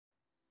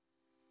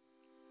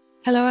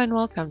Hello and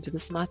welcome to the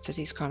Smart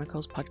Cities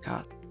Chronicles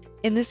podcast.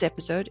 In this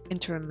episode,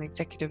 Interim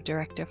Executive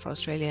Director for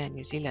Australia and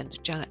New Zealand,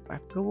 Janet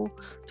Barkpool,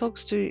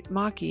 talks to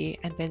Mark Yee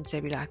and Ben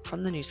Sebulak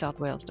from the New South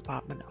Wales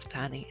Department of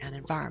Planning and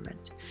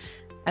Environment.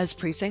 As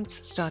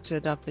precincts start to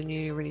adopt the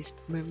newly released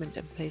Movement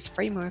in Place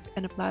framework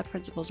and apply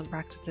principles and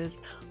practices,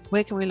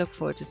 where can we look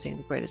forward to seeing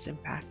the greatest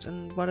impact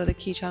and what are the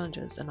key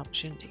challenges and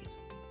opportunities?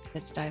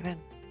 Let's dive in.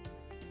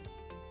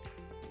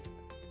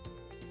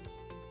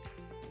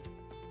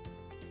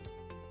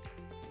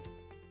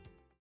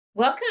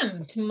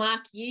 Welcome to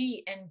Mark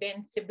Yee and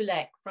Ben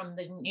Sebulak from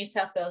the New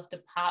South Wales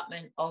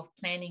Department of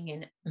Planning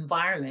and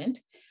Environment.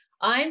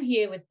 I'm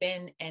here with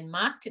Ben and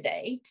Mark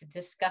today to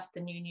discuss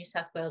the new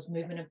South Wales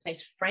Movement in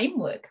Place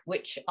framework,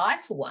 which I,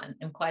 for one,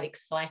 am quite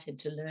excited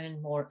to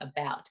learn more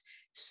about.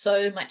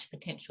 So much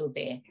potential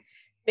there.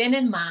 Ben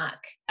and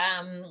Mark,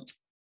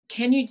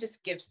 can you just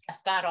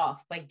start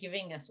off by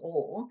giving us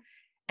all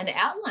an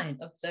outline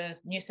of the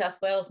New South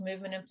Wales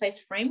Movement in Place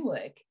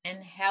framework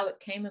and how it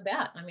came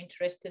about? I'm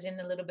interested in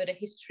a little bit of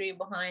history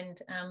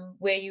behind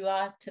where you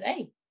are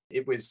today.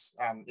 It was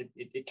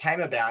it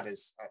came about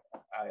as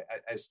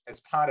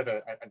part of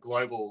a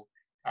global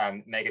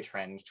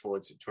megatrend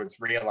towards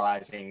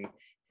realizing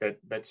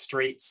that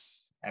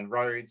streets and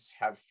roads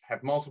have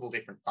multiple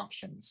different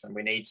functions, and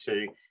we need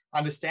to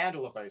understand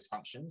all of those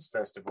functions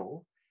first of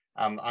all.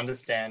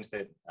 Understand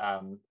that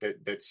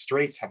that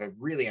streets have a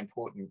really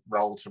important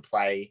role to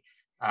play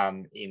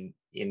in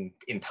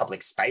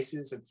public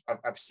spaces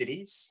of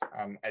cities,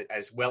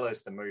 as well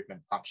as the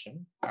movement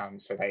function.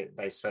 So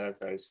they serve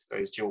those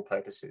dual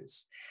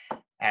purposes,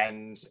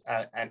 and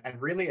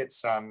really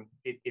it's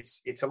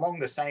along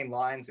the same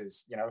lines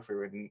as, you know, if we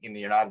were in the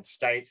United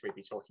States, we'd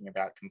be talking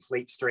about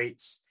complete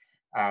streets.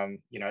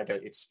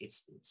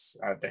 It's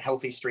the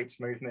Healthy Streets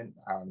movement,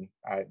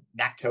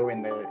 NACTO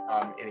in the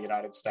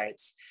United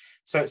States.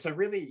 So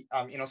really,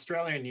 in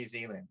Australia and New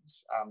Zealand,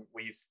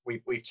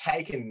 we've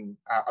taken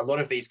a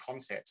lot of these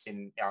concepts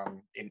in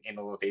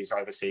all of these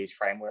overseas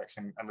frameworks,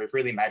 and we've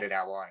really made it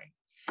our own.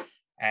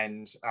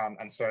 And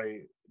so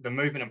the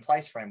Movement in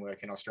Place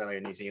framework in Australia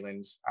and New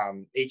Zealand,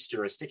 each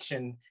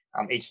jurisdiction,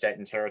 each state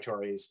and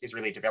territory is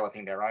really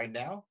developing their own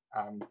now.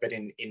 But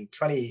in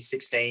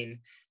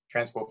 2016.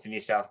 Transport for New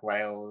South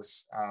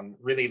Wales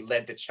really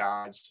led the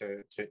charge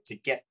to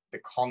get the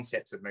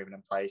concepts of movement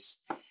in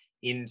place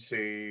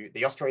into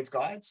the Austroids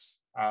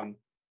guides, and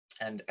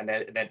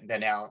they're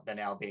now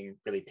being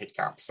really picked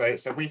up. So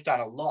we've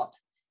done a lot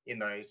in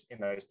those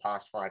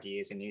past 5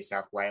 years in New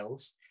South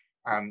Wales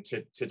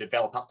to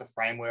develop up the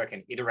framework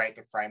and iterate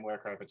the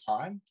framework over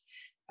time,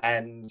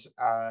 and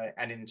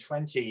in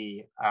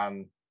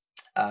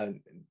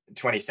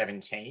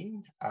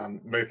 2017,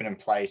 Movement in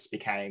Place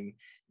became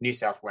New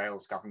South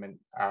Wales government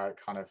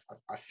kind of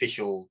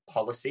official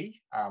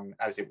policy,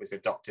 as it was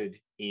adopted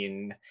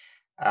in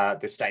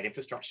the state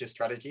infrastructure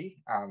strategy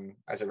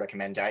as a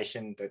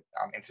recommendation that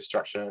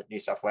Infrastructure New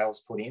South Wales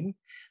put in,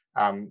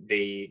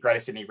 the Greater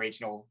Sydney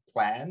Regional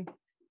Plan,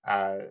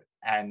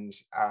 and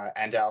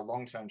our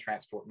long-term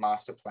transport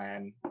master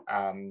plan,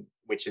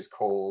 which is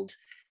called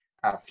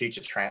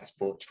Future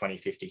Transport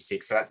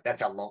 2056. So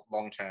that's our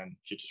long-term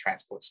future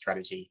transport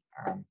strategy.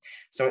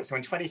 So in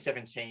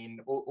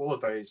 2017, all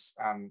of those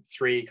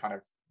three kind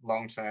of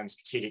long-term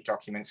strategic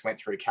documents went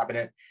through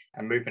Cabinet,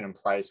 and Movement in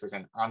Place was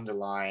an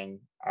underlying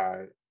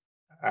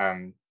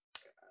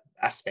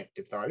aspect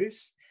of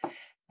those.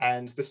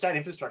 And the state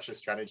infrastructure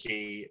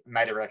strategy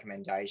made a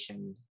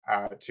recommendation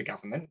to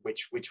government,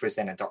 which was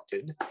then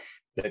adopted,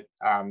 that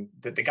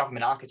the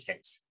government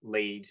architect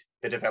lead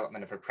the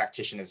development of a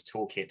practitioner's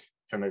toolkit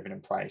for Movement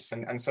in Place.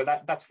 And so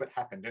that's what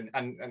happened.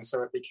 And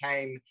so it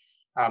became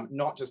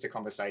not just a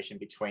conversation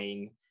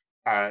between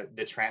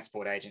the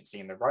Transport Agency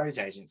and the Roads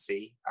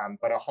Agency,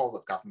 but a whole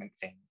of government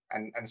thing.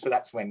 And so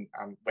that's when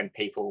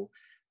people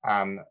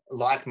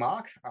like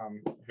Mark,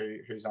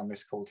 who's on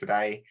this call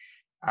today,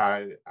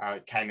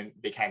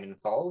 became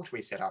involved.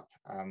 We set up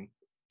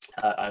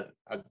a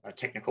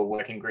technical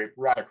working group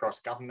right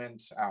across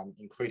government,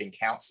 including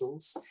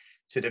councils,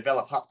 to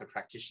develop up the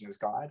practitioner's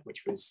guide,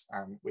 which was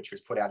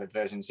put out at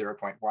version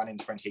 0.1 in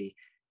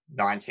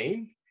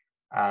 2019,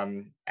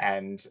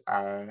 and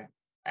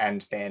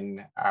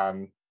then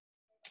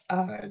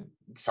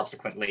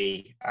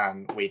subsequently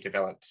we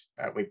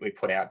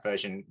put out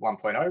version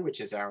 1.0,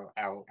 which is our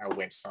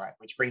website,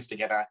 which brings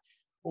together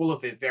all of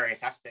the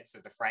various aspects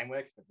of the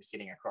framework that we're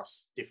sitting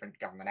across different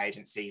government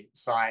agency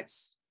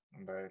sites,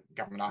 on the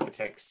government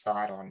architect's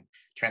side, on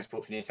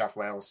Transport for New South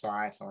Wales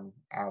site, on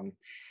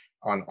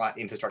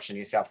Infrastructure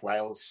New South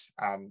Wales,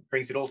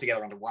 brings it all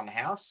together under one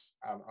house,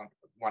 on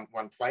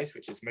one place,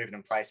 which is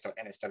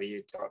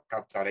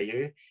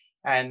movementinplace.nsw.gov.au.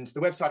 And the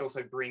website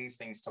also brings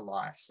things to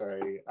life. So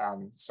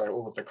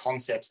all of the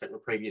concepts that were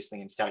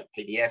previously in static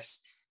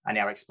PDFs are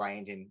now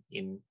explained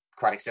in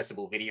quite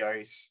accessible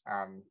videos.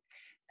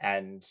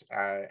 And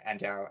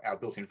our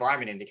built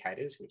environment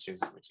indicators, which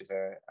is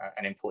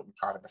an important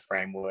part of the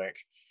framework,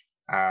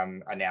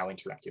 are now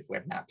interactive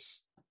web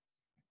maps.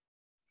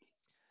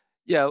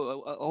 Yeah,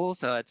 I'll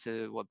also add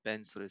to what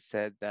Ben sort of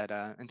said that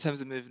in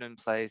terms of moving in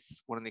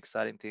place, one of the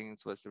exciting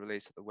things was the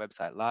release of the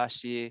website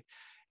last year.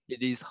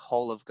 It is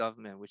whole of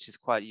government, which is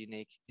quite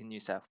unique in New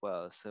South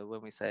Wales. So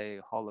when we say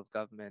whole of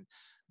government,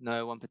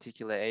 no one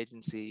particular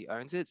agency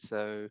owns it.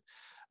 So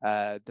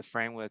the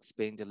framework's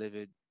being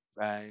delivered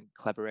in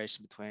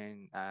collaboration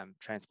between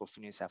Transport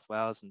for New South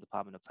Wales and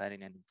Department of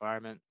Planning and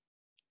Environment.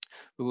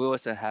 But we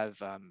also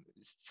have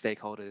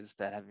stakeholders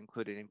that have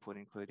included input,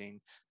 including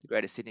the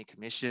Greater Sydney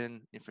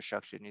Commission,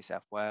 Infrastructure New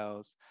South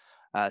Wales,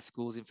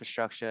 schools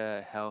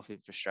infrastructure, health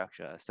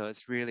infrastructure. So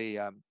it's really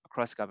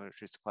across government,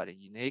 which is quite a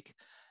unique.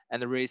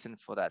 And the reason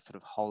for that sort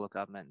of whole of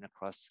government and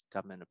across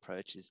government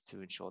approach is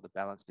to ensure the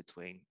balance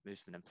between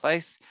movement and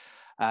place.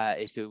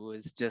 If it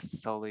was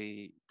just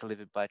solely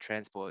delivered by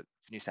Transport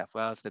for New South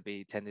Wales, there'd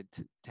be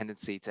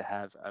tendency to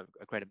have a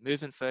greater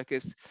movement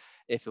focus.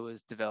 If it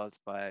was developed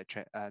by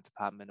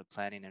Department of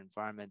Planning and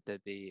Environment,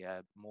 there'd be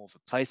more of a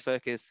place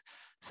focus.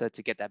 So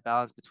to get that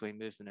balance between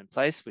movement and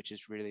place, which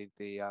is really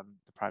the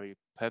primary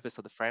purpose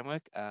of the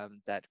framework,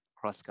 that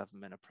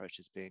cross-government approach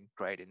has been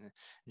great in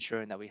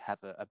ensuring that we have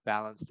a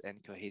balanced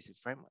and cohesive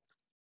framework.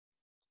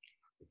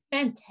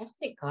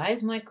 Fantastic,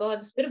 guys. My God,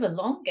 it's a bit of a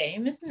long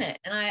game, isn't it?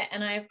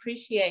 And I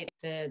appreciate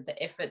the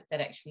effort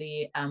that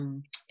actually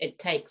it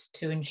takes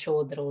to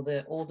ensure that all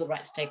the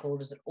right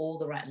stakeholders at all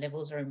the right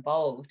levels are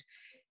involved.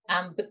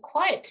 But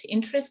quite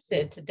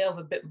interested to delve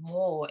a bit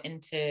more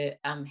into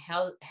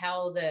how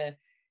the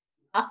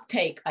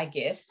uptake, I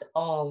guess,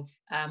 of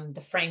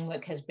the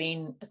framework has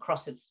been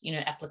across its,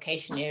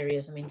 application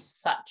areas. I mean,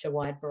 such a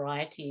wide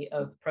variety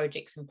of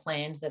projects and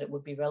plans that it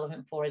would be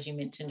relevant for. As you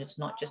mentioned, it's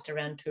not just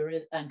around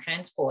tourism and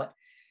transport,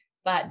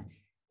 but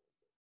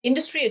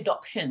industry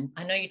adoption.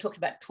 I know you talked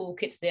about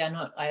toolkits there.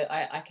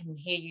 I can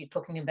hear you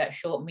talking about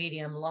short,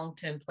 medium,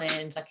 long-term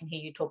plans. I can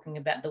hear you talking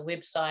about the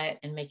website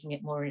and making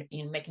it more,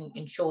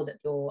 ensure that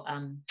your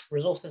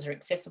resources are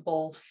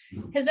accessible.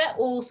 Has that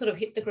all sort of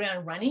hit the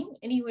ground running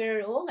anywhere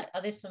at all?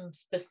 Are there some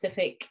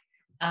specific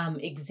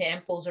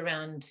examples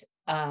around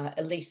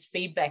at least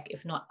feedback,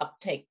 if not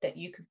uptake, that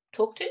you could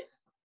talk to?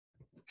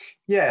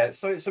 Yeah,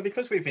 so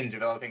because we've been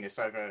developing this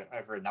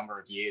over a number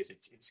of years,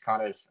 it's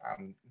kind of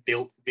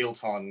built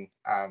on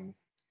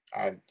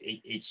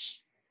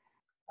each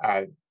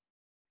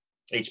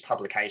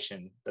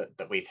publication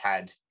that we've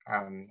had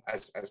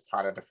as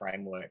part of the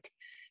framework,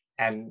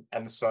 and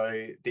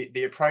so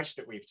the approach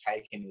that we've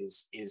taken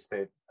is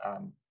that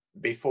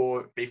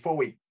before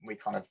we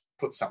kind of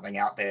put something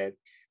out there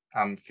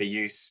for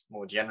use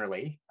more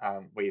generally,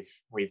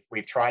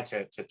 we've tried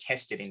to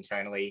test it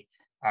internally.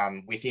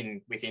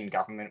 Within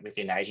government,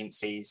 within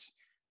agencies.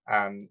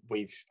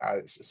 We've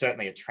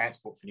certainly at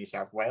Transport for New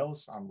South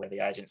Wales, we're the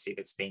agency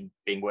that's been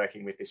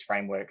working with this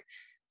framework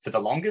for the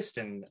longest,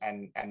 and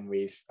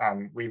we've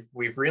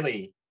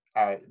really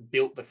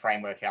built the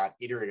framework out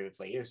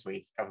iteratively as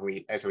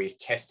we've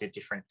tested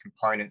different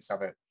components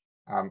of it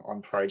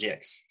on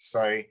projects.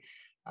 So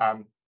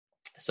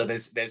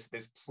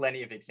there's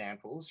plenty of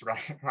examples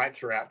right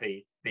throughout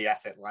the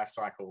asset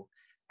lifecycle,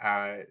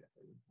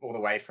 all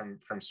the way from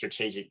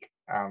strategic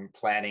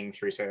planning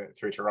through to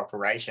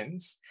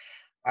operations.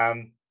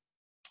 But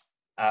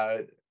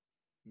I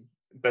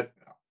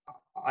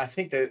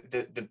think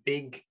the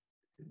big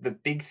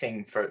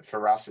thing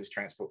for us as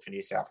Transport for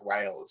New South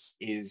Wales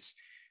is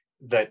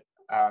that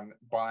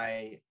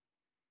by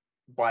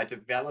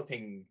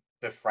developing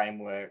the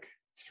framework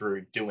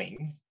through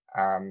doing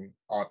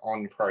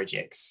on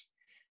projects,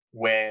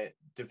 we're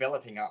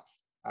developing up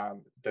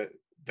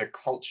the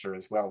culture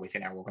as well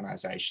within our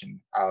organisation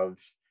of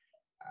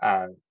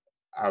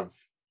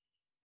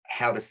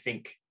how to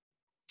think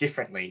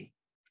differently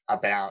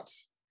about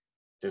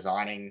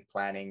designing,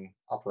 planning,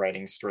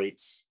 operating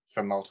streets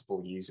for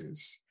multiple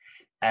users,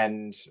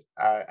 and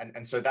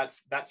so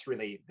that's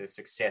really the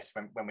success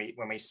when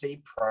we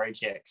see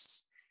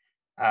projects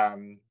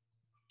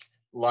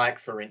like,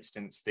 for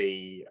instance,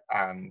 the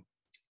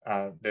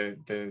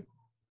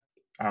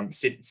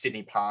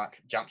Sydney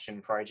Park Junction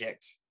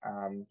project,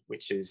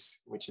 which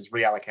is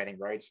reallocating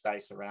road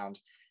space around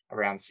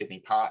Sydney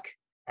Park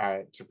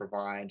to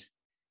provide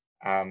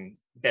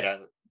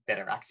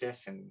better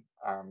access and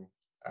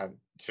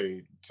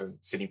to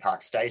Sydney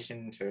Park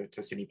Station,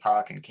 to Sydney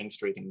Park and King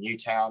Street in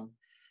Newtown,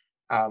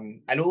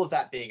 and all of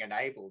that being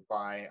enabled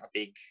by a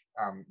big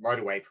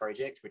motorway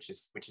project, which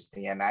is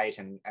the M8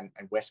 and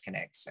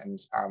WestConnex, and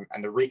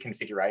the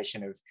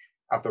reconfiguration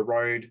of the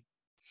road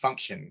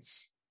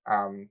functions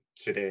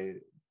to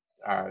the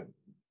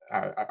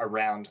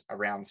around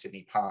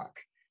Sydney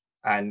Park,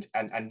 and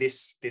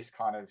this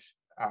kind of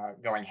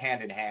going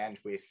hand in hand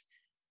with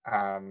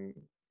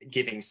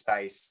giving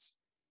space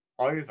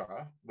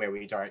over where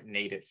we don't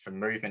need it for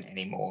movement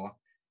anymore,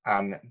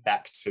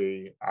 back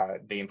to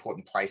the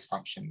important place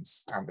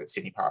functions that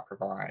Sydney Park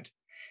provide.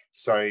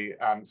 So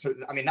I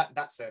mean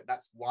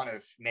that's one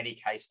of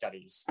many case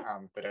studies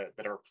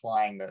that are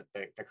applying the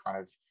kind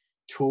of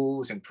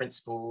tools and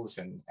principles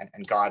and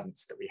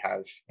guidance that we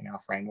have in our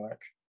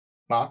framework.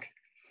 Mark?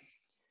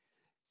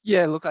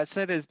 Yeah, look, I'd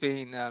say there's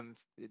been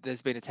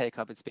a take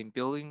up. It's been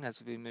building as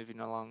we've been moving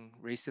along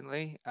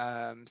recently.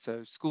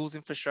 So schools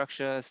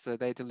infrastructure, so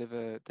they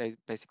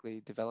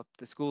basically develop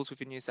the schools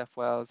within New South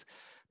Wales.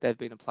 They've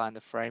been applying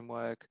the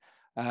framework.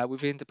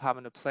 Within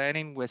Department of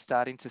Planning, we're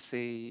starting to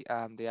see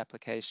the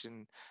application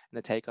and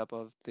the take up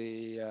of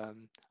the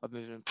of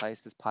movement in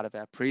place as part of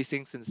our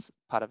precincts and as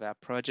part of our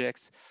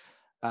projects.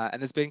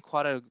 And there's been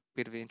quite a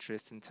bit of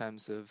interest in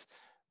terms of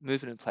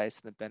movement in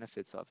place and the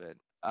benefits of it.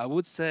 I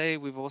would say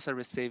we've also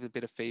received a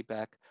bit of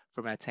feedback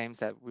from our teams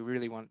that we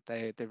really want,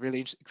 they're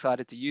really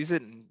excited to use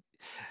it and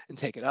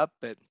take it up,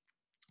 but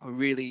we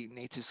really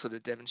need to sort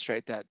of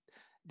demonstrate that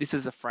this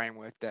is a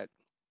framework that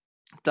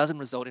doesn't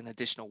result in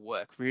additional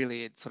work.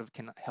 Really, it sort of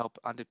can help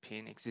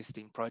underpin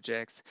existing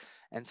projects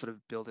and sort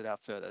of build it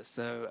out further.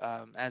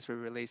 So as we're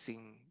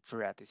releasing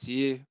throughout this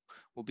year,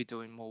 we'll be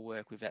doing more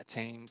work with our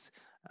teams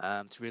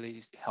to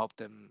really help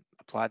them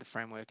apply the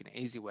framework in an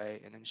easy way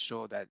and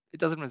ensure that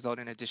it doesn't result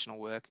in additional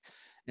work,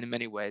 and in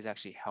many ways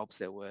actually helps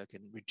their work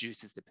and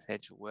reduces the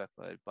potential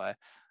workload by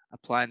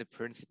applying the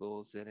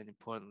principles and then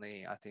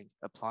importantly, I think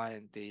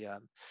applying the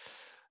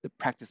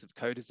practice of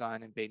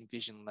co-design and being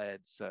vision-led.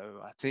 So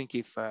I think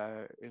if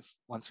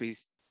once we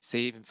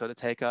see even further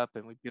take up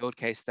and we build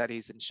case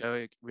studies and show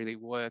it really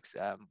works,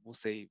 we'll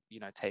see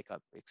take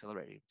up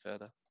accelerating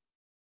further.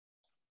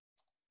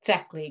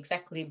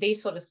 Exactly.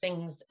 These sort of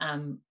things,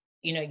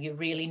 you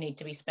really need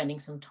to be spending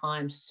some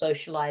time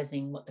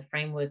socializing what the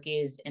framework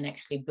is and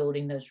actually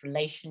building those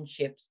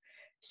relationships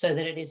so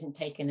that it isn't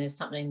taken as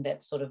something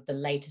that's sort of the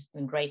latest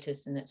and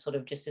greatest and it sort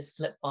of just is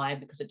slipped by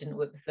because it didn't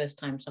work the first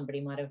time somebody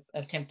might have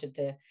attempted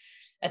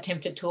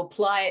to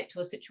apply it to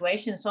a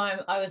situation. So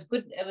I was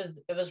good.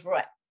 It was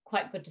right,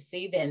 quite good to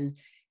see then.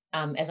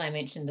 As I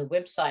mentioned, the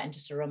website, and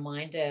just a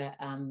reminder,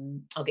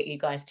 I'll get you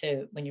guys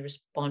to, when you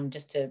respond,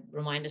 just to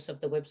remind us of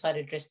the website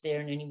address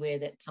there and anywhere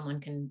that someone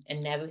can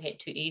navigate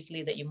to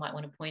easily that you might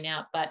want to point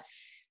out. But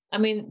I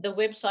mean, the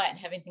website and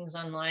having things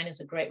online is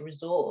a great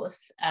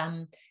resource.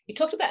 You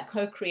talked about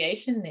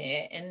co-creation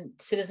there and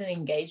citizen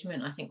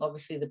engagement. I think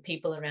obviously the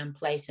people around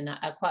place, and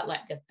I quite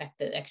like the fact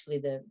that actually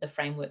the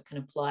framework can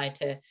apply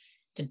to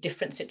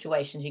different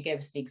situations. You gave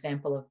us the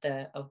example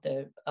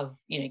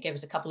gave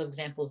us a couple of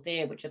examples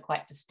there which are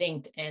quite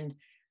distinct. And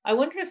I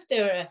wonder if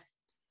there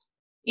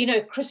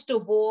are, crystal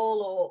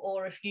ball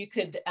or if you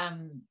could,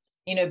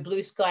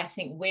 blue sky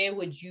think, where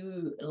would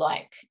you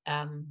like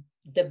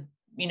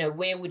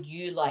where would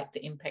you like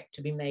the impact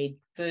to be made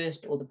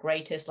first or the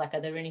greatest? Like,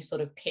 are there any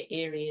sort of pet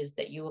areas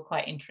that you were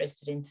quite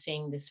interested in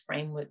seeing this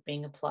framework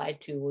being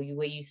applied to, or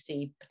where you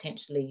see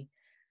potentially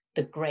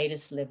the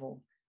greatest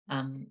level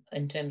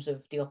in terms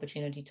of the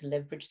opportunity to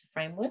leverage the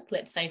framework,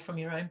 let's say from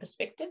your own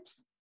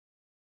perspectives?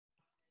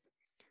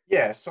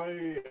 Yeah,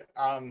 so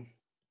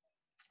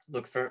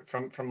look,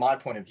 from my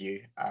point of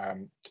view,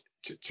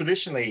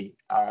 traditionally,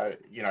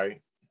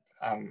 in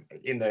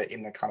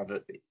the kind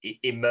of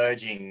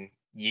emerging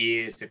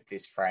years of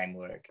this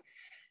framework,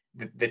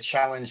 the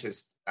challenge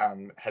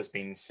has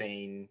been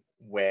seen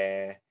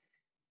where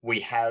we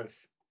have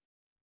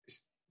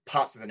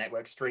parts of the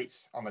network,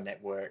 streets on the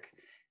network,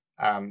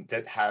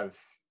 that have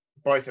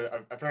both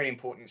a very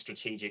important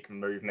strategic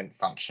movement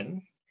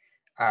function,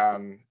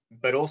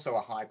 but also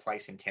a high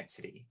place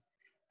intensity.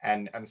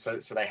 And so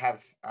they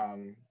have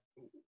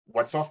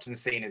what's often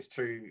seen as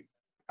two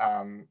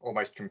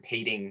almost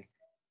competing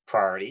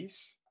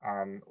priorities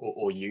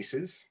or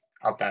uses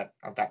of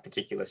that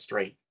particular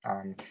street,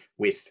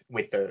 with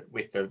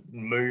the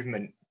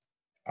movement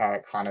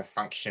kind of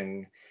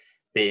function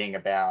being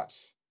about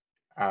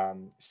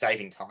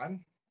saving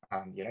time,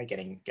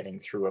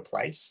 getting through a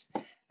place,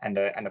 and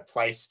the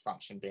place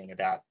function being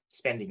about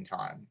spending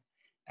time.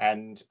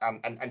 And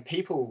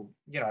people,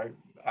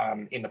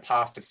 in the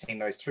past have seen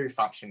those two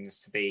functions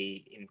to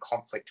be in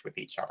conflict with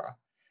each other.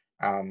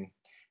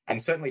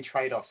 And certainly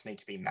trade-offs need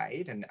to be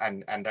made, and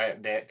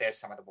they're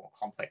some of the more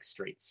complex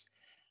streets.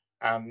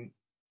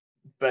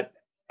 But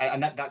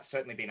that's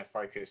certainly been a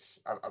focus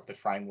of the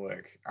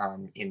framework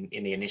in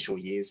the initial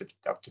years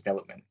of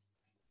development.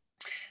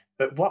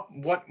 But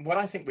what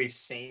I think we've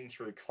seen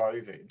through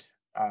COVID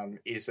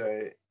is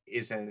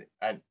an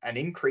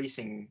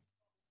increasing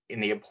in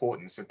the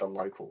importance of the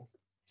local.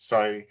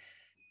 So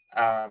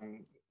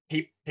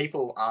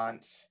people are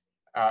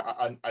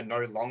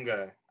no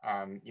longer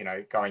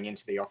going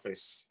into the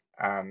office.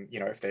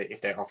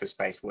 If they're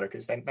office-based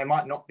workers, they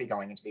might not be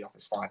going into the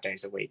office 5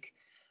 days a week,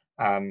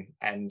 and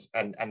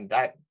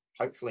that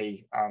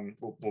hopefully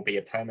will be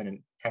a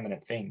permanent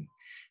thing.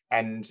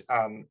 And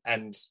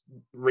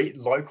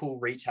local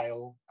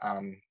retail,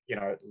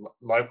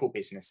 local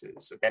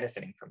businesses are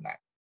benefiting from that.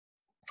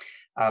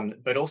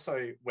 But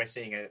also we're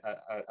seeing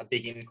a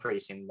big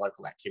increase in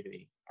local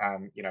activity.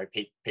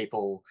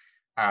 People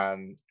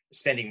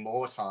spending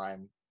more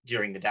time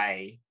during the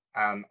day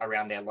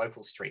around their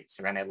local streets,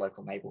 around their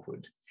local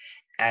neighborhood.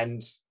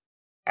 And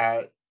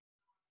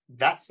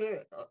that's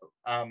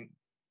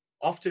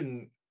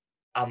often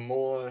a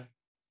more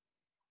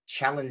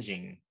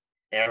challenging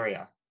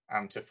area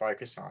to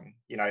focus on.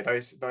 You know,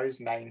 those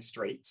main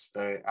streets,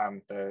 the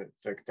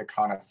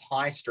kind of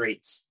high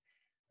streets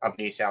of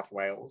New South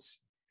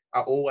Wales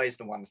are always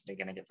the ones that are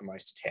going to get the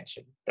most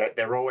attention.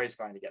 They're always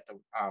going to get the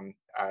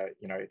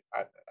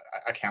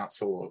a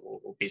council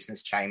or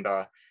business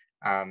chamber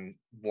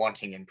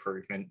wanting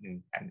improvement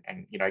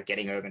and you know,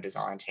 getting urban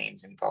design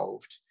teams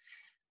involved.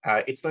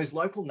 It's those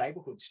local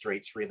neighbourhood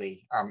streets,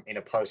 really, in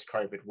a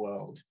post-COVID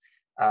world,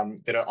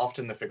 that are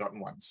often the forgotten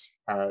ones,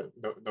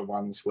 the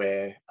ones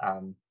where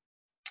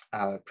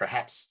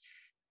perhaps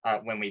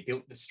when we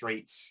built the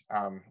streets,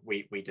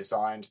 we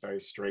designed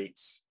those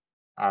streets,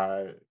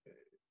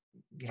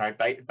 you know,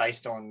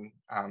 based on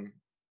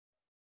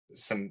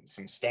some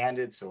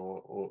standards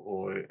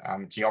or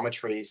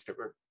geometries that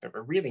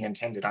were really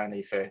intended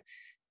only for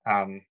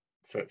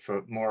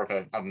more of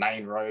a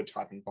main road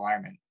type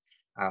environment,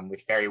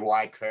 with very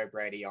wide curb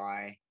radii,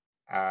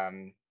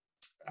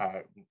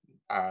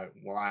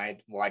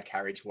 wide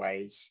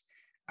carriageways,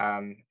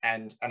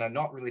 and are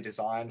not really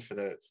designed for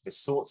the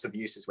sorts of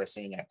uses we're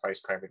seeing in a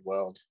post-COVID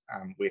world,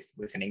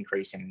 with an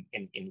increase in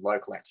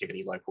local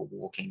activity, local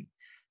walking,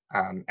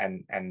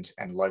 and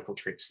local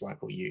trips,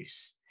 local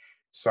use.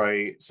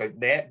 So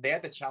they're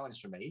the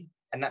challenge for me,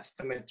 and that's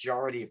the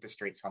majority of the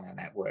streets on our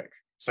network.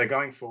 So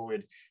going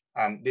forward,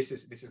 this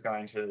is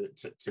going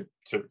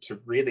to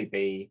really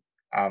be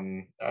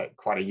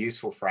quite a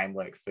useful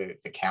framework for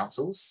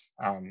councils,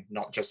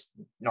 not just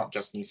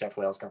New South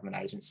Wales government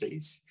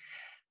agencies,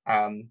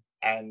 and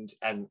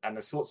the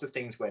sorts of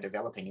things we're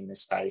developing in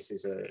this space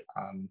is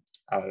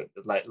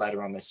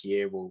later on this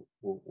year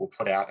we'll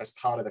put out as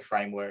part of the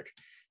framework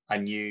a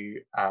new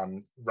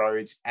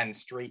roads and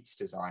streets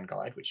design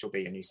guide, which will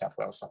be a New South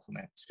Wales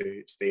supplement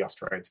to the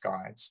Austroads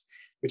guides,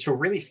 which will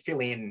really fill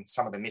in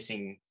some of the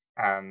missing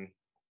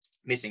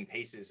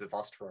pieces of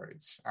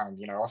Austroads.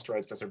 You know,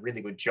 Austroads does a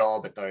really good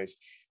job at those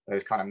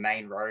kind of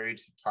main road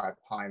type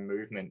high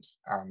movement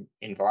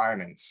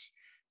environments,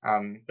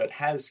 but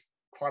has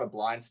quite a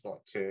blind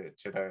spot to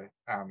the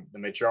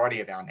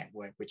majority of our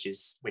network, which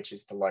is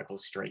the local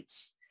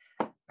streets.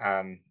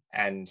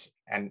 And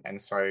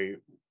so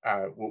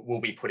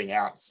we'll be putting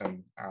out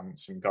some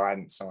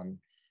guidance on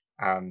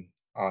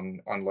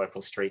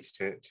local streets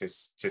to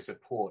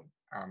support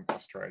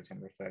Austroads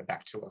and refer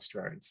back to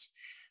Austroads.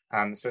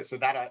 So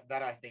that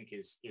I think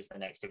is the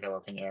next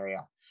developing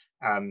area.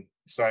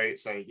 So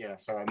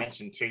I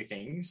mentioned two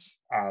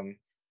things: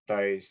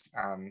 those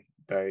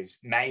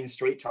main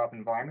street type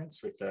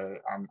environments with the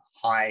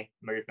high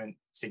movement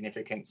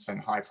significance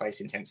and high place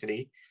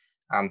intensity.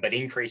 But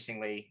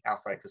increasingly, our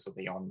focus will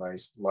be on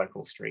those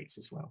local streets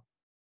as well.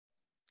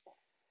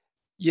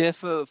 Yeah,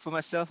 for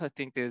myself, I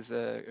think there's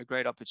a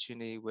great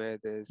opportunity where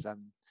there's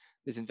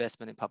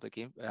investment in public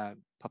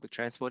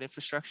transport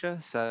infrastructure.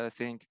 So I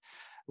think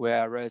where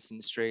our roads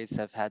and streets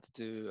have had to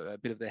do a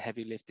bit of the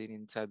heavy lifting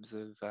in terms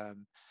of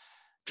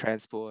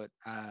transport,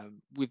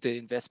 with the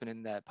investment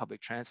in that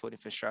public transport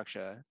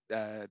infrastructure,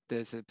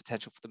 there's a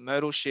potential for the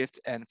modal shift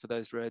and for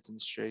those roads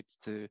and streets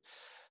to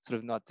sort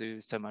of not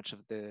do so much of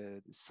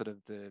the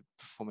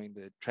performing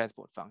the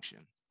transport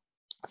function.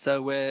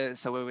 So where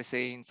we're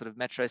seeing sort of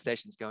metro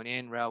stations going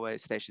in, railway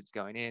stations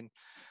going in,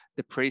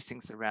 the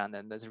precincts around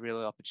them, there's a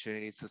real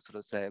opportunity to sort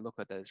of say, look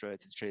at those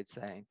roads and streets,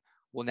 saying,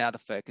 well, now the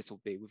focus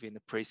will be within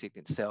the precinct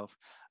itself,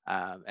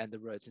 and the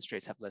roads and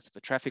streets have less of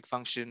a traffic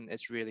function.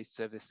 It's really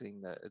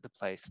servicing the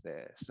place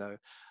there. So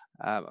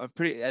I'm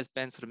pretty, as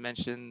Ben sort of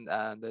mentioned,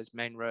 those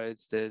main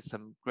roads, there's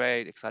some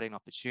great, exciting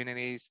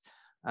opportunities.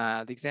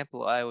 The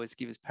example I always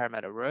give is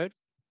Parramatta Road.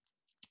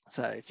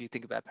 So if you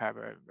think about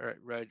Parramatta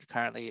Road,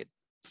 currently it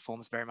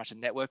performs very much a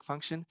network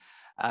function,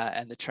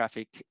 and the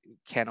traffic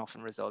can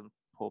often result in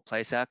poor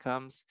place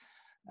outcomes.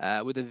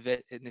 With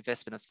an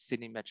investment of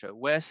Sydney Metro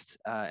West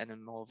and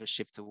more of a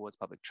shift towards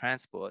public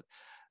transport,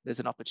 there's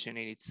an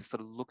opportunity to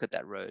sort of look at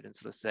that road and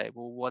sort of say,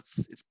 well,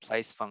 what's its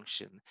place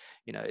function?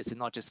 You know, is it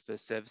not just for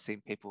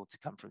servicing people to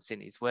come from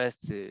Sydney's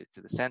West to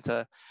the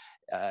centre?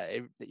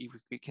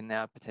 We can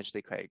now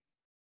potentially create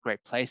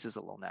great places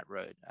along that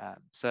road.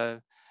 So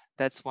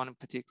that's one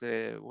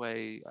particular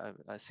way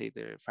I see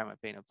the framework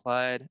being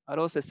applied. I'd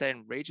also say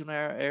in regional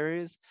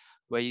areas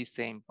where you're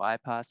seeing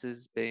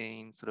bypasses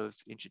being sort of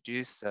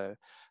introduced. So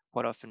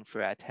quite often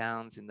for our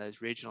towns in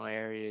those regional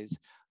areas,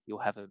 you'll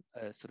have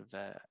a sort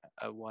of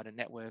a wider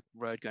network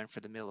road going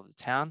through the middle of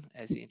the town.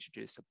 As you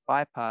introduce a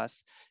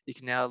bypass, you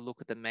can now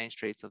look at the main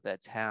streets of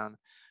that town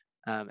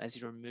as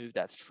you remove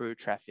that through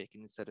traffic,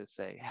 and sort of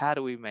say, how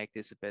do we make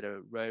this a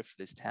better road for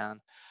this town?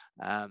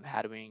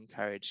 How do we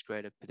encourage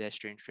greater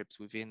pedestrian trips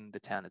within the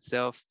town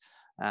itself?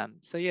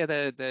 So yeah,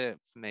 they're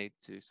for me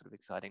two sort of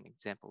exciting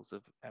examples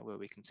of where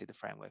we can see the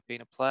framework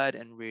being applied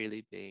and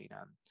really being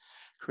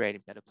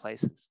creating better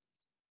places.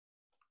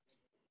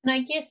 And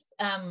I guess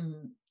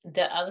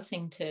the other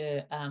thing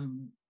to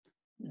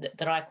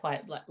that I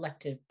quite like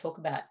to talk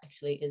about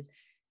actually is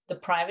the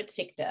private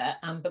sector.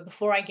 But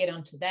before I get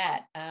onto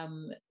that,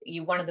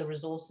 one of the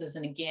resources,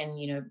 and again,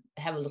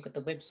 have a look at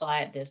the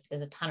website.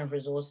 There's a ton of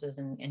resources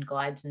and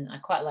guides, and I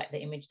quite like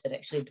the image that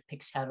actually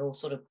depicts how it all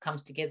sort of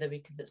comes together,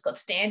 because it's got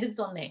standards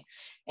on there.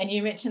 And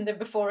you mentioned them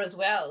before as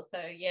well.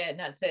 So yeah,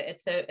 no,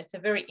 it's a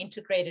very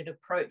integrated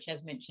approach,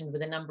 as mentioned,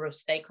 with a number of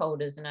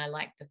stakeholders. And I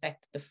like the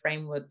fact that the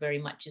framework very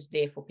much is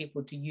there for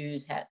people to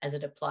use as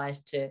it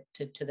applies to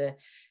the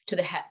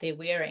hat they're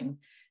wearing.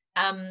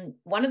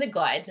 One of the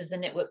guides is the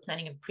Network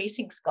Planning and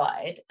Precincts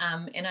Guide,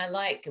 and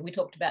we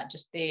talked about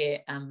just there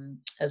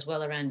as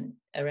well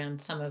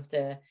around some of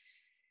the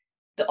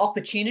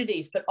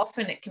opportunities, but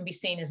often it can be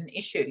seen as an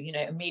issue.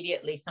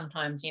 Immediately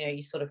sometimes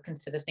you sort of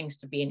consider things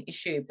to be an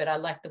issue, but I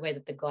like the way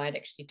that the guide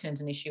actually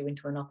turns an issue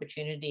into an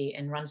opportunity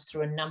and runs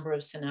through a number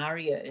of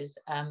scenarios.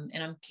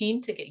 And I'm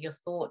keen to get your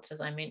thoughts, as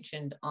I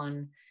mentioned,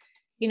 on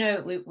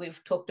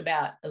we've talked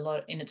about a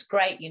lot, and it's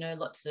great,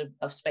 lots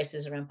of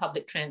spaces around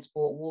public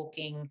transport,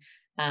 walking,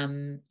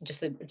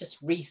 just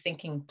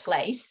rethinking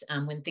place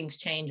when things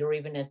change, or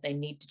even as they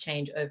need to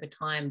change over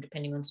time,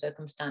 depending on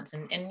circumstance.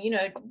 And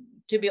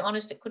to be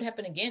honest, it could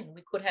happen again.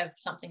 We could have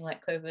something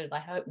like COVID, I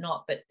hope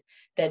not, but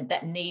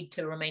that need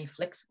to remain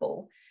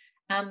flexible.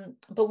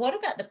 But what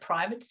about the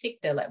private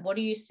sector? Like, what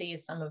do you see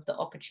as some of the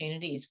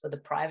opportunities for the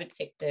private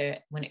sector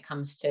when it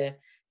comes to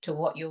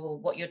what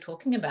you're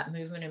talking about,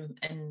 movement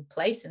and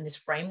place in this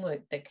framework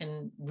that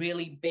can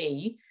really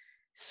be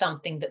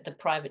something that the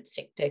private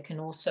sector can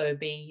also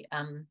be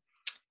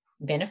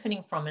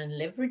benefiting from and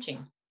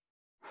leveraging?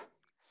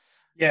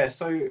 Yeah,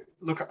 so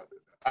look,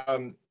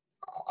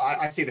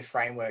 I see the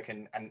framework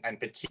and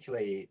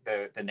particularly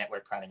the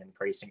Network Planning and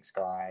Precincts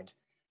Guide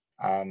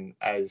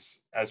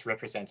as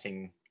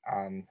representing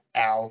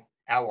our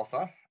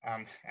offer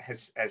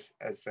as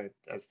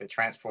the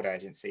transport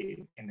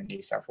agency in the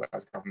New South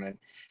Wales government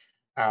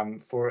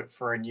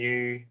for a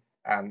new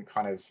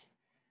kind of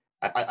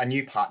a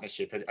new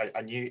partnership,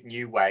 a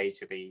new way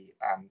to be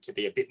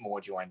a bit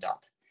more joined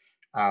up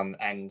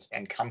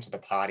and come to the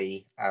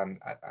party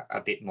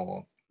a bit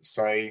more.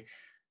 So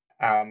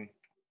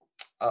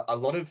a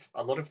lot of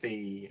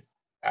the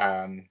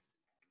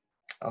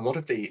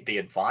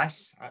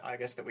advice, I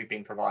guess, that we've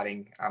been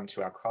providing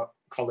to our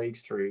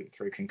colleagues through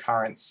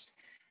Concurrence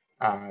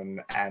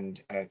and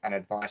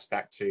advice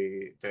back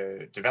to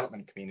the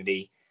development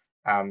community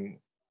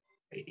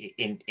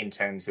in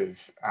terms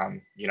of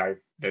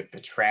the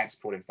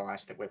transport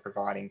advice that we're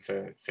providing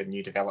for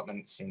new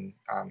developments in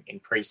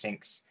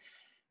precincts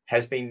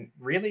has been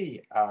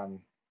really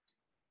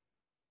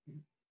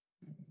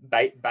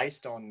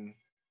based on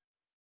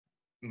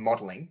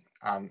modelling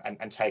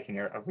and taking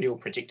a real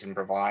predict and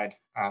provide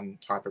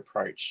type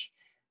approach,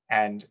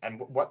 and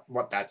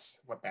what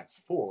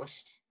that's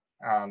forced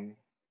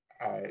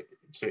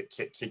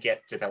to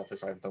get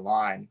developers over the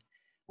line,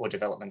 or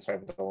developments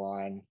over the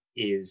line,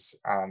 is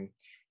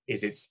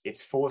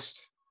it's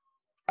forced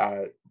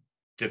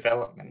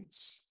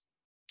developments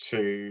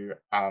to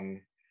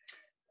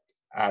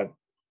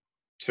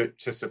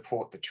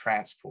support the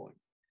transport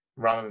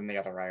rather than the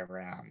other way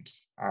around,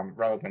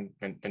 rather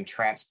than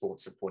transport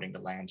supporting the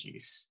land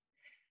use.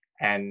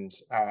 And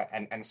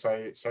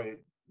so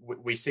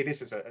we see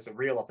this as a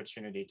real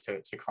opportunity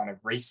to kind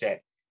of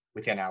reset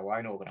within our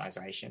own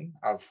organisation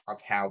of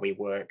how we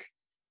work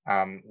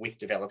with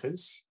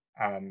developers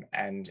and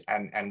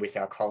with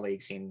our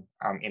colleagues in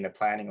the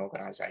planning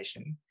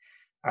organisation,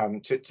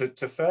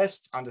 to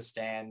first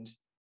understand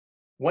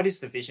what is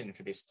the vision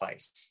for this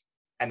place,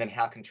 and then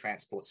how can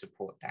transport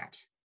support that.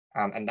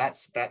 And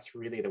that's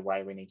really the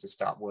way we need to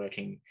start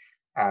working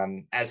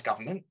as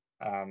government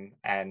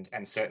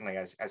and certainly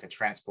as a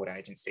transport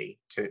agency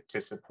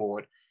to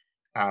support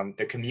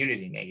the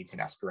community needs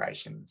and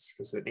aspirations.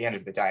 Because at the end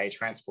of the day,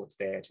 transport's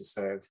there to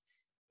serve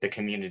the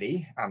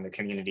community. The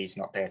community's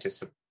not there to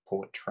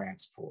support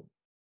transport.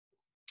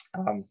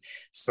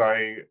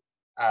 So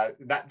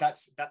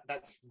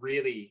that's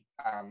really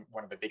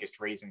one of the biggest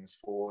reasons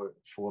for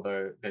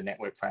the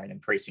Network Planning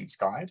and Precincts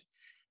Guide,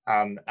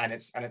 and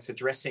it's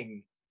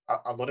addressing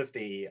a lot of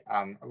the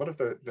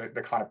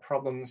kind of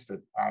problems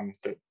that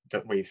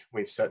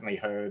we've certainly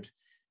heard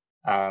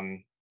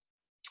from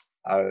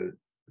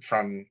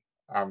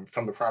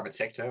the private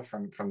sector,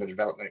 from the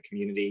development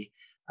community,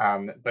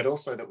 but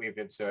also that we've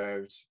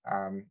observed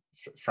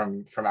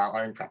from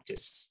our own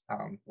practice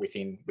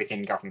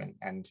within government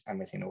and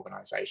within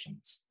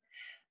organisations.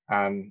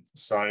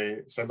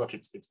 So look,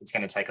 it's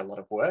going to take a lot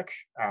of work,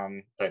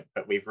 but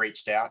we've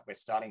reached out. We're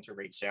starting to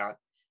reach out.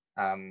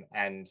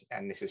 And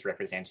this is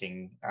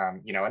representing,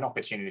 an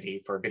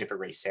opportunity for a bit of a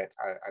reset,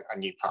 a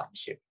new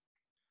partnership.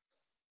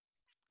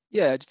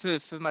 Yeah,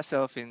 for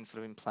myself in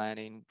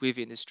planning with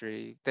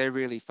industry, they're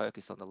really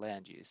focused on the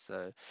land use.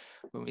 So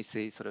when we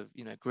see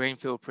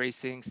greenfield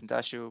precincts,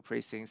 industrial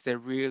precincts, they're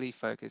really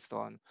focused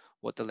on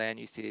what the land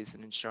use is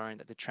and ensuring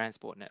that the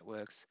transport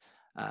networks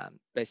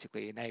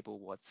basically enable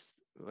what's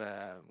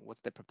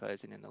they're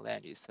proposing in the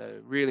land use. So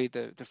really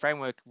the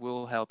framework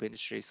will help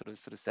industry sort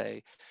of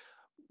say,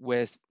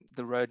 where's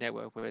the road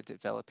network we're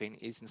developing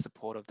is in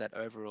support of that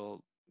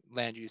overall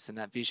land use and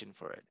that vision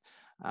for it.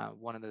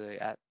 One of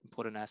the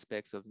important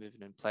aspects of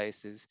movement in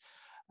place is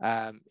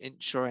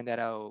ensuring that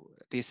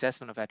the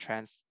assessment of our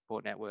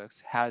transport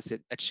networks, how does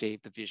it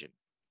achieve the vision?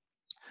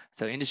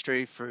 So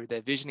industry, through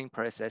their visioning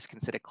process, can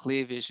set a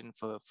clear vision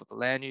for the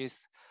land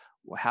use,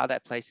 or how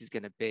that place is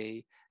going to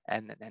be,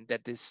 and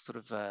that this sort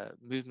of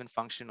movement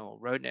function or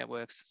road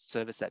networks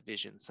service that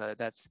vision. So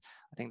I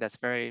think that's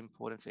very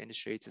important for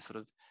industry to sort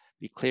of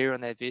be clear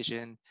on their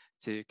vision,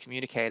 to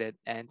communicate it,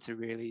 and to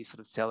really sort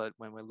of sell it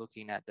when we're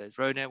looking at those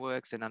road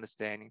networks and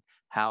understanding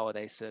how are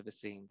they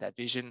servicing that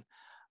vision.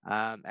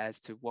 As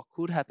to what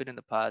could happen in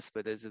the past,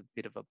 where there's a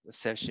bit of a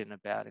perception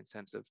about in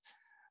terms of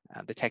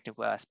the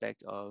technical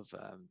aspect of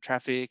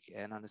traffic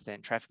and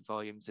understand traffic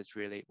volumes. It's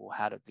really, well,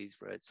 how do these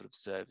roads sort of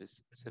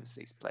service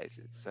these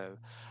places? So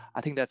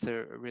I think that's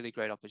a really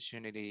great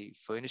opportunity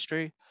for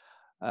industry.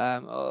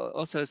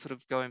 Also sort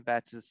of going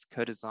back to this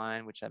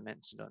co-design, which I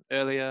mentioned on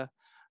earlier,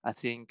 I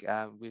think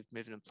with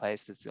Movement in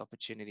Place, there's the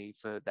opportunity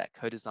for that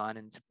co-design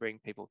and to bring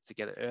people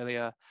together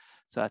earlier.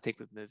 So I think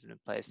with Movement in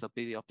Place, there'll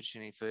be the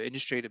opportunity for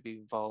industry to be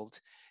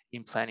involved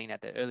in planning at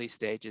the early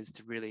stages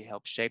to really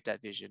help shape that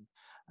vision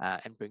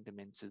and bring them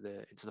into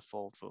the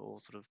fold for all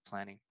sort of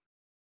planning.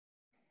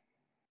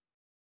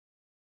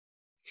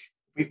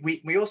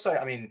 We also,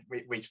 I mean,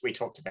 we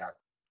talked about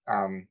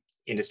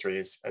industry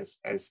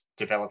as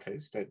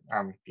developers, but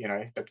you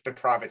know, the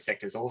private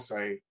sector is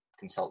also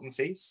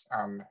consultancies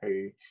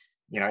who,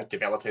 you know,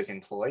 developers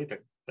employ,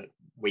 but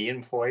we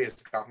employ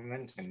as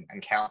government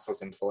and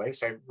councils employ.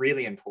 So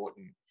really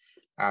important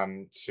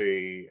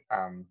to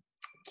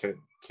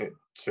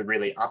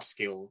really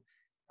upskill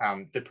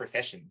the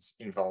professions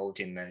involved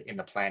in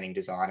the planning,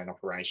 design, and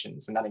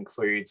operations, and that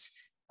includes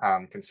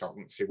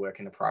consultants who work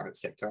in the private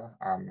sector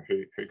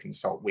who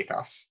consult with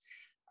us.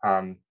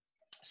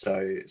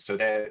 So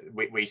there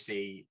we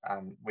see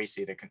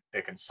the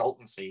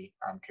consultancy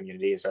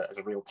community as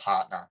a real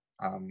partner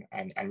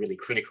and really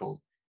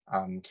critical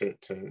to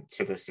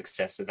the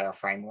success of our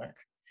framework.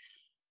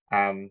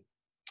 And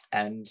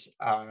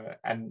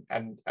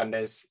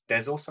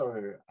there's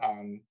also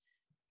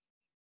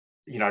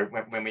you know,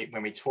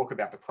 when we talk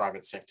about the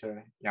private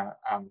sector, you know,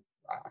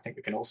 I think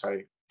we can also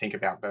think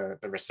about the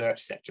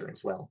research sector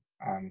as well,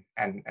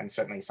 and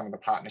certainly some of the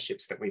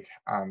partnerships that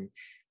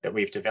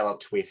we've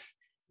developed with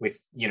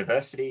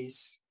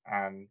universities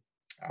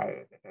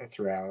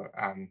through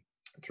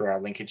our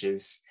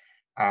linkages.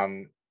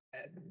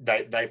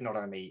 They've not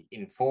only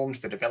informed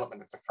the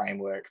development of the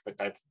framework,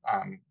 but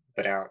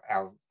our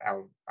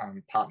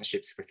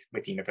partnerships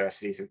with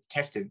universities have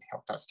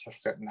helped us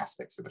test certain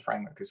aspects of the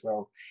framework as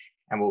well,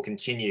 and we'll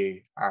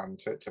continue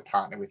to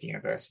partner with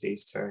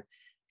universities to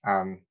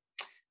kind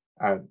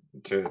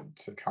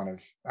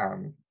of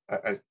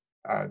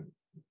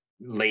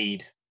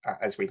lead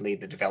as we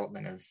lead the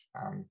development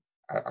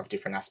of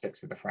different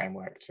aspects of the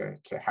framework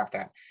to have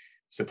that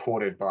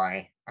supported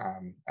by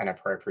an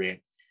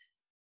appropriate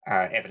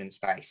evidence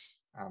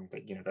base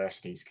that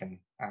universities can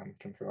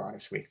provide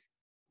us with.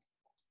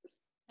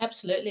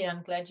 Absolutely.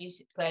 I'm glad you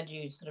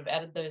sort of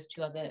added those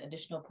two other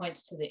additional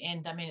points to the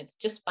end. I mean, it's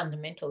just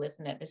fundamental,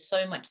 isn't it? There's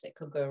so much that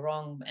could go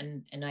wrong,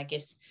 and I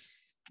guess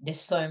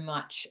there's so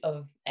much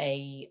of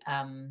a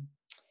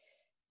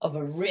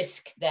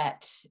risk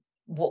that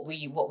what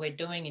we're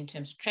doing in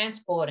terms of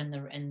transport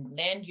and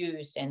land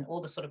use and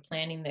all the sort of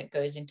planning that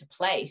goes into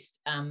place,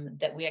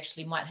 that we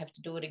actually might have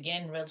to do it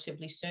again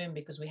relatively soon,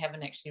 because we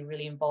haven't actually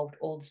really involved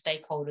all the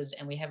stakeholders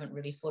and we haven't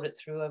really thought it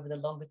through over the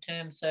longer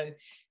term. So,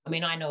 I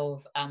mean, I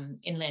know of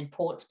inland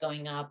ports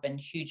going up and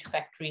huge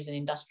factories and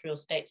industrial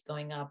estates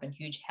going up and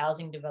huge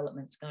housing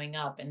developments going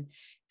up, and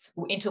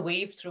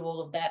interweaved through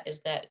all of that is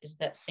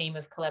that theme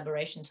of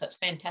collaboration. So it's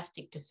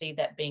fantastic to see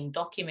that being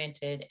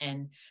documented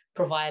and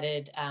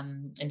provided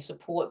and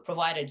support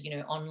provided, you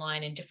know,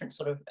 online and different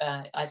sort of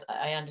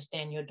I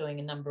understand you're doing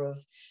a number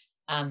of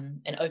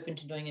and open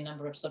to doing a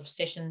number of sort of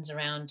sessions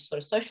around sort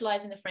of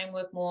socializing the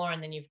framework more,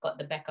 and then you've got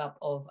the backup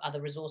of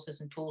other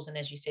resources and tools, and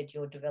as you said,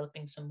 you're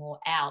developing some more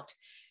out.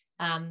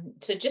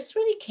 So just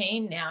really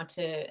keen now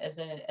to, as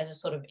a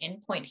sort of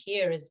endpoint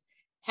here, is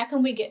how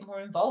can we get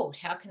more involved?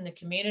 How can the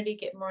community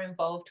get more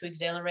involved to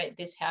accelerate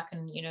this? How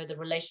can, you know, the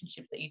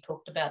relationships that you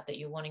talked about that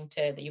you've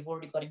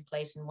already got in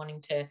place and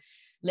wanting to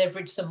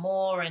leverage some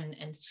more and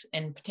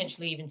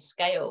potentially even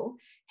scale,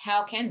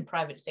 how can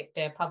private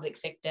sector, public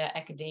sector,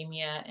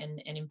 academia,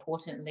 and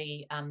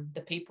importantly,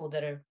 the people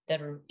that are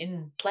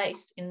in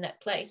that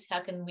place,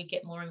 how can we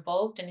get more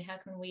involved, and how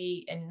can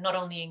we, and not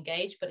only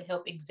engage, but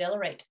help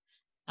accelerate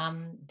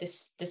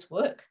this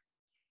work?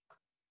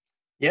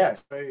 Yeah,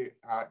 so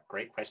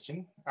great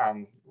question.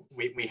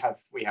 We have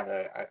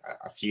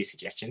a few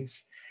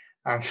suggestions.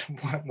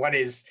 One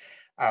is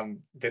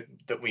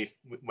that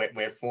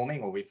we're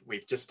forming, or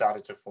we've just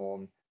started to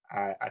form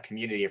a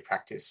community of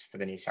practice for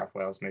the New South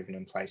Wales Movement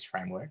in Place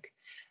framework,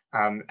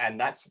 and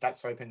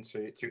that's open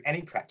to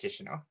any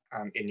practitioner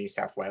in New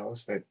South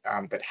Wales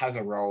that has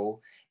a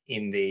role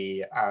in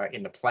the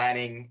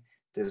planning,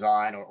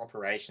 design, or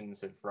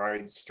operations of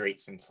roads,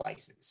 streets, and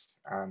places.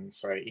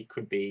 So it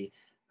could be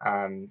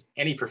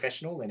any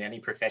professional in any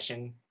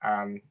profession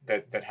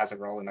that has a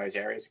role in those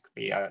areas. It could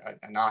be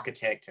an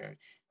architect, a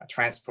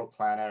transport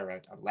planner,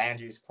 a land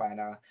use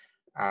planner,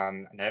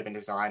 an urban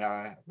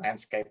designer,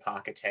 landscape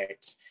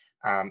architect,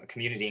 a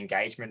community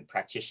engagement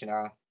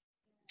practitioner,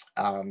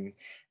 an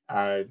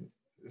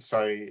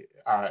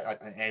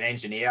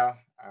engineer.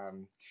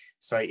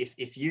 So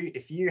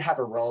if you have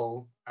a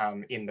role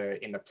in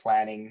the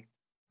planning,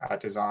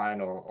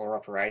 design or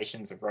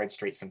operations of road,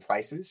 streets and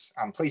places,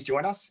 please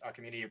join us, our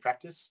community of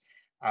practice.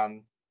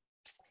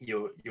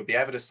 You'll be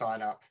able to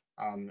sign up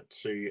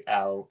to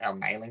our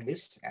mailing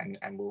list, and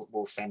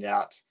we'll send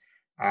out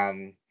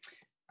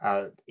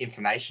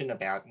information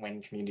about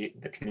when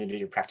the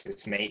community of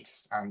practice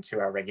meets to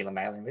our regular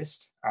mailing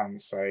list.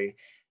 So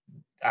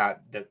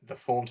the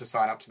form to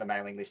sign up to the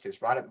mailing list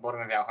is right at the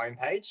bottom of our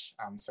homepage.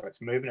 So it's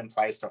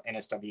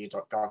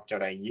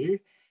movementinplace.nsw.gov.au.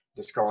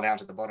 Just scroll down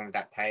to the bottom of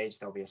that page,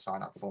 there'll be a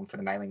sign up form for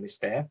the mailing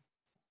list there.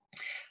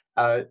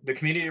 The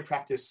community of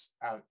practice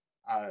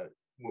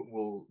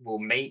will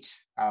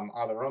meet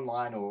either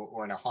online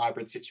or in a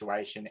hybrid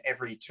situation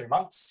every 2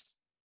 months.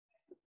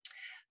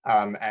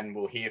 And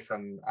we'll hear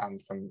from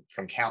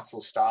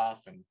council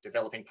staff and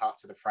developing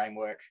parts of the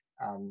framework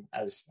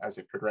as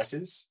it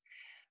progresses.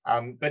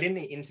 But in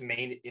the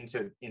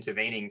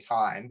intervening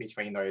time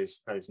between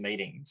those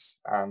meetings,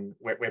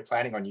 we're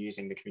planning on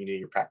using the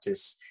community of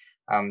practice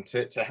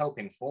to help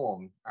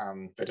inform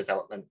the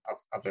development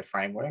of the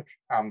framework,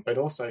 but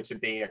also to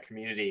be a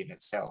community in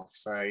itself.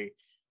 So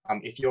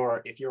if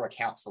you're a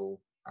council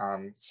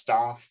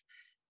staff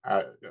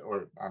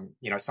or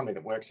somebody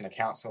that works in a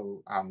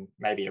council,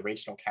 maybe a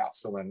regional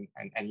council,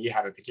 and you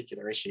have a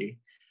particular issue,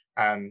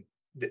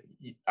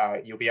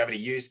 you'll be able to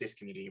use this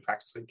community of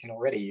practice. We can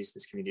already use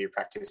this community of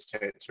practice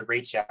to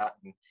reach out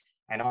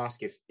and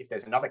ask if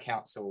there's another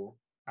council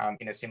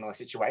in a similar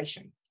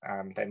situation.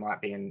 They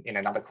might be in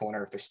another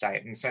corner of the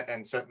state, and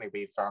certainly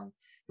we've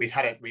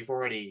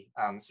already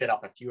set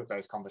up a few of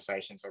those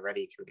conversations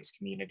already through this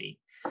community.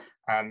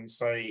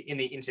 So in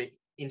the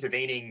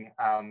intervening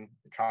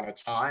kind of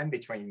time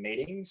between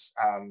meetings,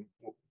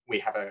 we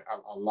have a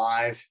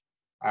live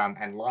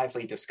and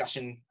lively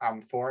discussion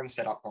forum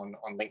set up on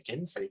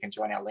LinkedIn, so you can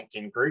join our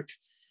LinkedIn group.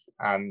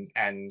 And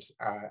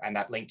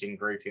that LinkedIn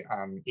group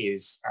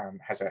has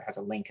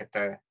a link at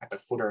the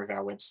footer of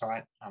our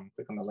website.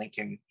 Click on the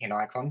LinkedIn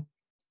icon.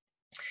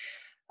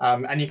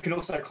 And you can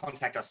also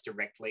contact us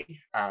directly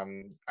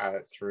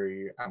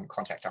through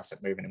contact us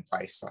at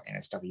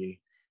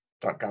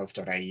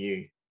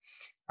movementinplace.nsw.gov.au.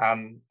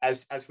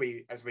 As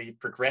we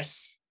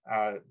progress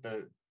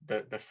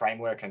the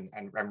framework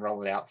and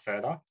roll it out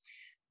further,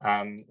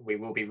 we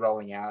will be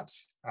rolling out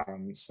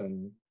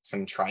some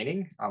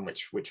training,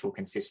 which will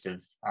consist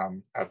of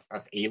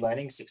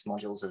e-learning. 6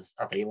 modules of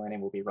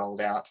e-learning will be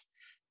rolled out,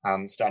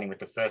 starting with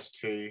the first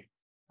 2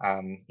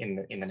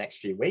 in the next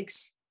few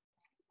weeks.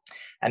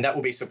 And that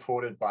will be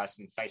supported by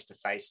some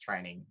face-to-face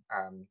training.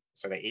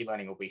 So the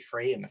e-learning will be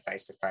free, and the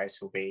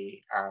face-to-face will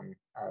be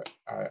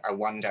a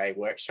one-day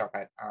workshop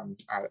at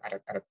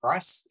a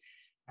price,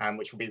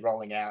 which will be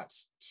rolling out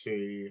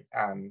to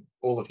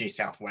all of New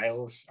South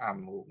Wales.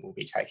 We'll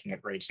be taking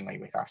it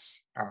regionally with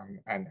us,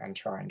 and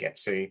try and get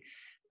to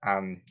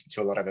a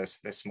lot of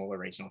the smaller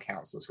regional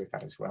councils with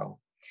that as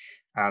well.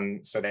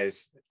 So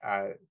there's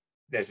a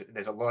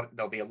lot.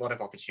 There'll be a lot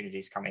of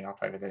opportunities coming up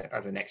over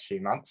the next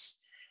few months.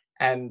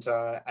 And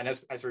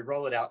as we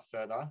roll it out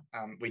further,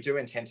 we do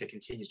intend to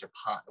continue to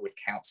partner with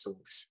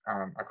councils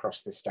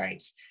across the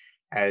state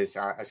as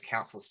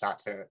councils start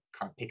to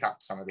kind of pick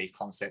up some of these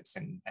concepts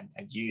and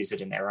use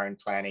it in their own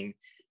planning.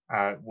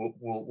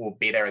 We'll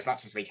be there as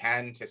much as we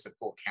can to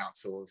support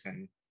councils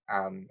and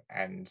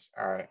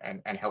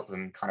help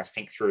them kind of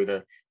think through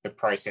the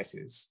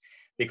processes,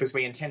 because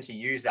we intend to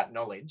use that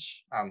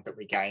knowledge that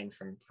we gain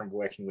from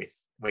working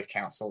with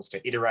councils to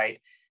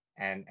iterate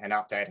and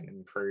update and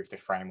improve the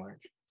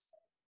framework.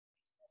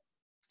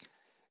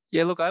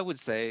 Yeah, look, I would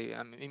say,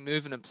 in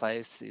Movement in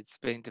Place, it's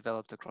being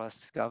developed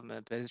across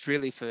government, but it's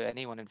really for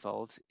anyone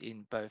involved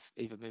in both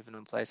either Movement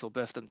in Place or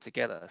both of them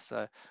together.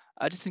 So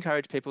I just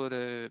encourage people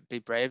to be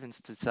brave and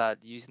to start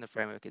using the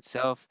framework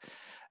itself.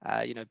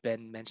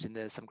 Ben mentioned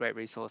there's some great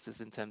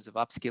resources in terms of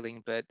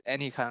upskilling, but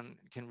anyone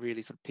can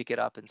really sort of pick it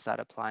up and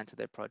start applying to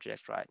their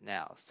project right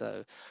now.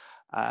 So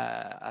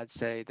I'd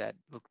say that,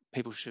 look,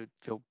 people should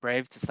feel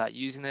brave to start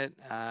using it.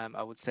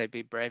 I would say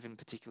be brave in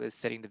particular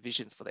setting the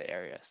visions for the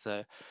area.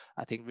 So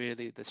I think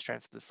really the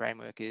strength of the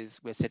framework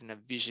is we're setting a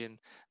vision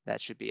that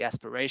should be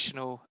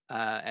aspirational,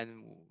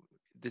 and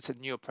there's a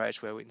new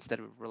approach where instead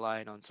of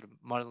relying on sort of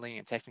modeling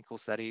and technical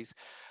studies,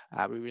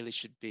 we really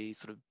should be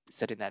sort of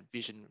setting that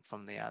vision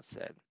from the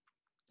outset.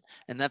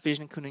 And that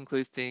vision could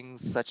include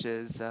things such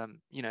as,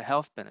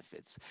 health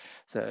benefits.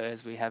 So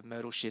as we have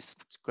modal shifts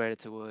greater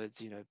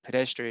towards,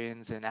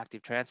 pedestrians and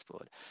active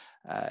transport,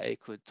 it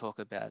could talk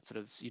about sort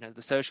of,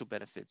 the social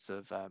benefits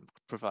of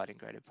providing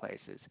greater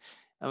places.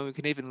 And we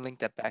can even link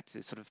that back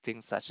to sort of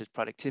things such as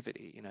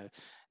productivity.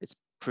 It's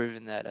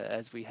proven that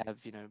as we have,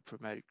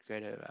 promoted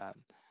greater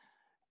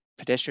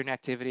pedestrian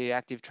activity,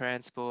 active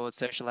transport,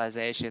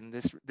 socialization.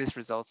 This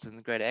results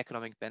in greater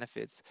economic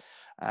benefits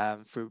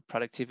through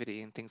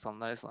productivity and things on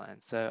those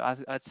lines. So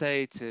I'd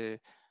say to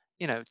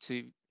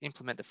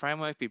implement the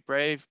framework, be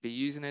brave, be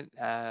using it,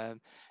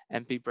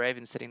 and be brave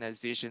in setting those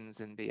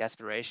visions and be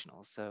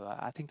aspirational. So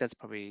I think that's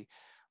probably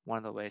one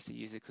of the ways to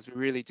use it, because we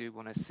really do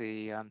want to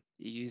see it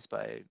used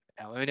by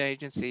our own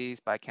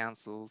agencies, by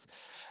councils,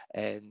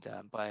 and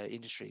by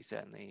industry,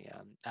 certainly.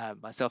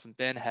 Myself and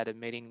Ben had a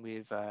meeting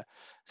with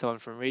someone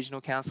from regional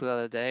council the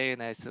other day,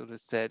 and they sort of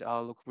said,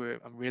 oh, look,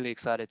 I'm really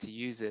excited to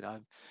use it.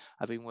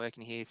 I've been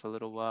working here for a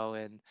little while,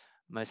 and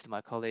most of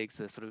my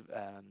colleagues are sort of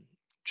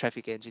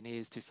traffic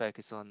engineers to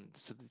focus on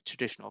sort of the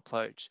traditional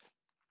approach.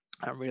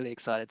 I'm really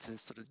excited to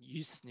sort of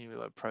use this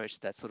new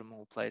approach that's sort of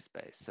more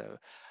place-based. So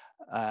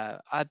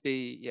I'd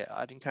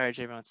encourage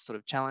everyone to sort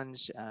of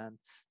challenge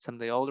some of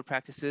the older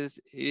practices.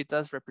 It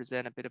does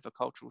represent a bit of a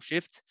cultural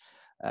shift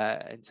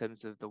in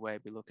terms of the way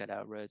we look at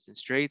our roads and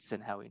streets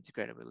and how we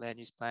integrate it with land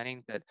use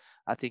planning. But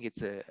I think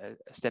it's a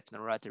step in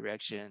the right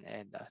direction,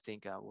 and I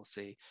think we'll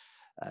see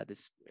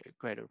this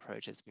greater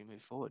approach as we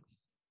move forward.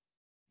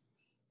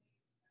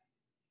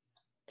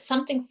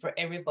 Something for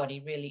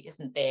everybody really,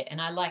 isn't there?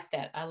 And I like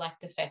that. I like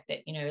the fact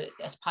that,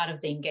 as part of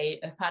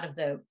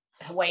the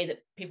way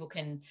that people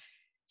can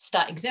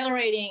start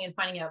accelerating and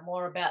finding out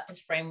more about this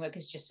framework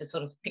is just to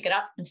sort of pick it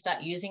up and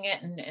start using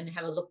it, and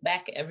have a look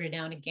back every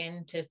now and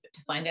again to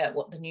find out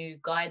what the new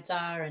guides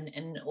are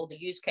and all the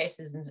use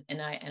cases.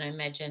 And I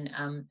imagine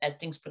as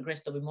things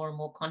progress, there'll be more and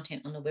more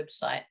content on the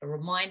website. A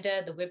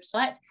reminder, the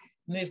website,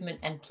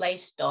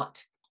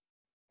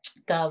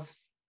 movementandplace.gov,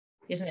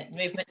 isn't it?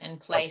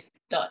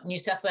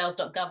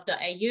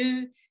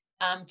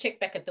 movementandplace.newsouthwales.gov.au. Check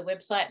back at the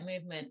website,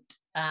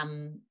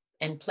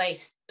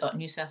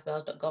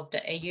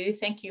 movementandplace.newsouthwales.gov.au.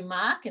 Thank you,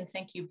 Mark, and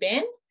thank you,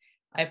 Ben.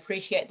 I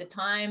appreciate the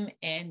time,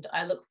 and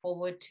I look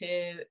forward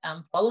to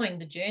following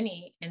the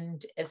journey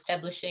and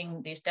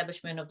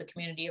establishment of the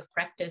community of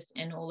practice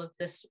and all of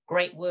this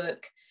great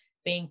work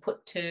being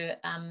put to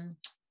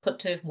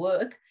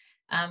work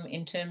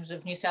in terms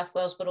of New South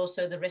Wales, but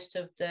also the rest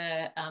of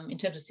in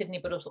terms of Sydney,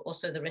 but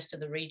also the rest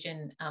of the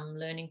region,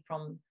 learning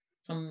from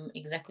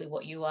exactly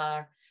what you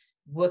are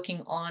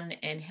working on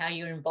and how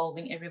you're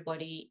involving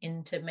everybody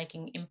into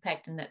making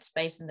impact in that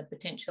space and the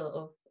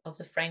potential of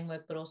the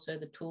framework, but also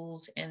the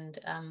tools and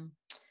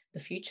the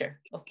future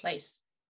of place.